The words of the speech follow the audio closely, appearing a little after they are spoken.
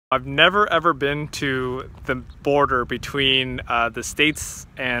I've never ever been to the border between the States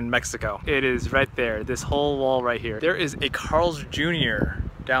and Mexico. It is right there, this whole wall right here. There is a Carl's Jr.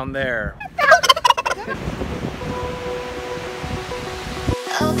 down there.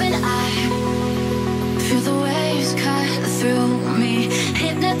 Open eye, feel the waves cut through me,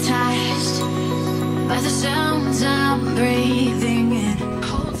 hypnotized by the sounds I'm breathing in.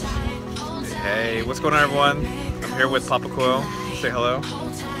 Hold tight, hold tight. Hey, what's going on, everyone? I'm here with Papa Quill. Say hello.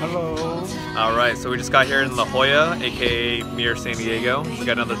 Hello. Alright, so we just got here in La Jolla, aka near San Diego. We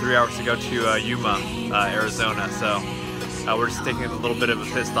got another 3 hours to go to Yuma, Arizona. So we're just taking a little bit of a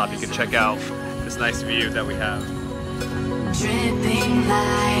pit stop. You can check out this nice view that we have. Dripping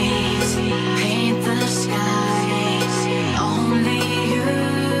lights paint the skies. Only you.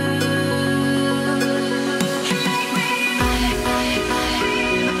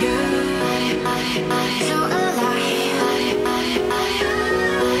 So alive.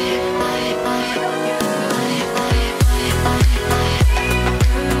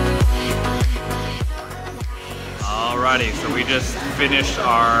 Alrighty, so we just finished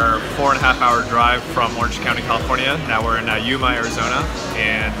our 4.5 hour drive from Orange County, California. Now we're in Yuma, Arizona,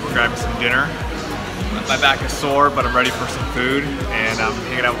 and we're grabbing some dinner. My back is sore, but I'm ready for some food, and I'm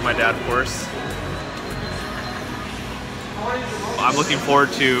hanging out with my dad, of course. I'm looking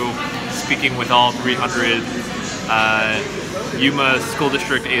forward to speaking with all 300 Yuma School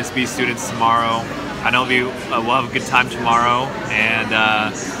District ASB students tomorrow. I know we'll have a good time tomorrow, and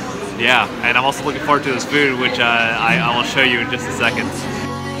yeah, and I'm also looking forward to this food, which I will show you in just a second.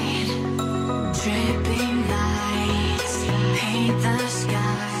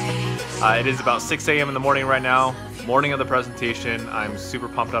 It is about 6 a.m. in the morning right now, morning of the presentation. I'm super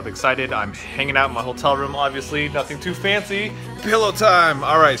pumped up, excited. I'm hanging out in my hotel room, obviously, nothing too fancy. Pillow time!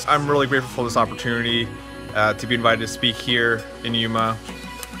 All right, I'm really grateful for this opportunity to be invited to speak here in Yuma.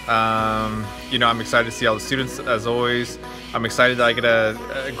 You know, I'm excited to see all the students, as always. I'm excited that I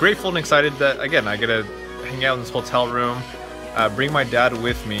get grateful and excited that, again, I get to hang out in this hotel room, bring my dad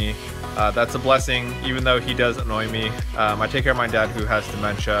with me. That's a blessing, even though he does annoy me. I take care of my dad, who has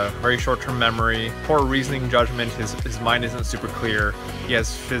dementia, very short-term memory, poor reasoning judgment, his mind isn't super clear, he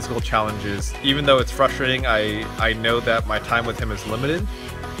has physical challenges. Even though it's frustrating, I know that my time with him is limited.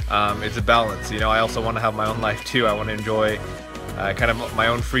 It's a balance, you know. I also want to have my own life too. I want to enjoy kind of my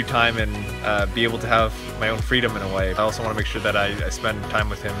own free time and be able to have my own freedom in a way. I also want to make sure that I spend time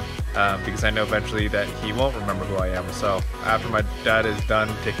with him because I know eventually that he won't remember who I am. So after my dad is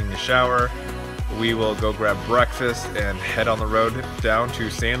done taking a shower, we will go grab breakfast and head on the road down to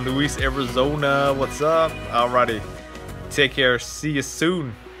San Luis, Arizona. What's up? Alrighty, take care, see you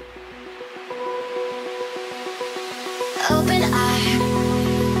soon. Open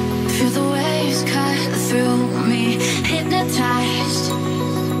eye, feel the waves cut through me, hypnotized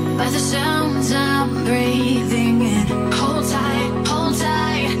by the sounds I'm breathing in. Hold tight,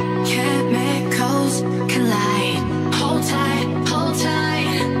 chemicals collide. Hold tight, hold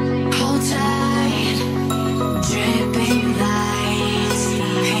tight, hold tight. Dripping lights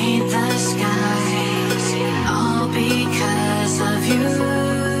paint the skies, all because of you.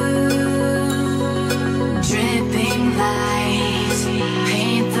 Dripping lights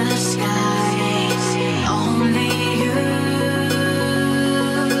paint the skies, only you.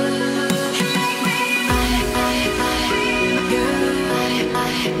 You.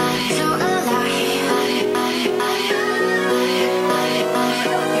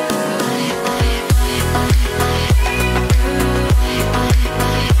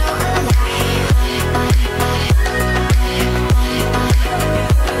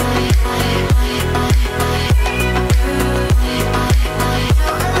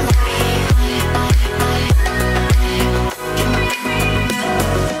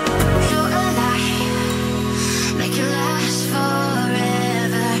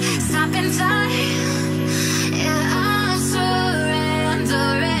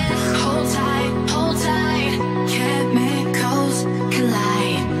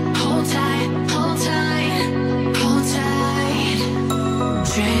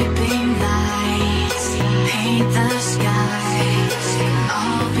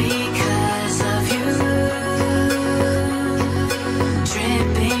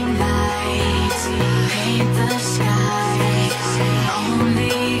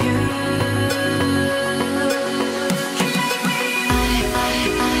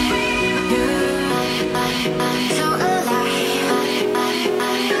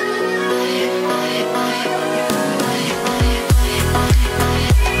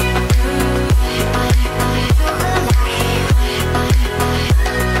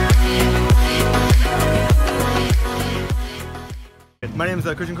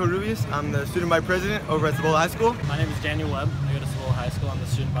 Christian Corubius. I'm the student body president over at Cibola High School. My name is Daniel Webb. I go to Cibola High School. I'm the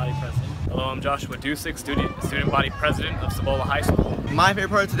student body president. Hello, I'm Joshua Dusick, student body president of Cibola High School. My favorite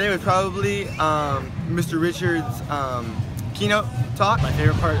part of today was probably Mr. Richards' keynote talk. My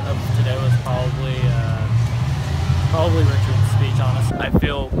favorite part of today was probably Richard's speech, honestly. I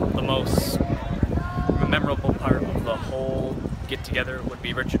feel the most memorable part of the whole get-together would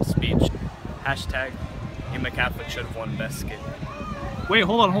be Richard's speech. Hashtag Yuma Catholic should have won best skit. Wait,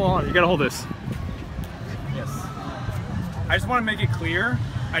 hold on. You gotta hold this. Yes. I just want to make it clear,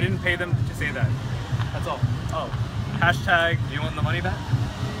 I didn't pay them to say that. That's all. Oh. Hashtag, do you want the money back?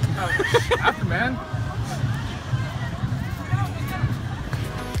 After, man.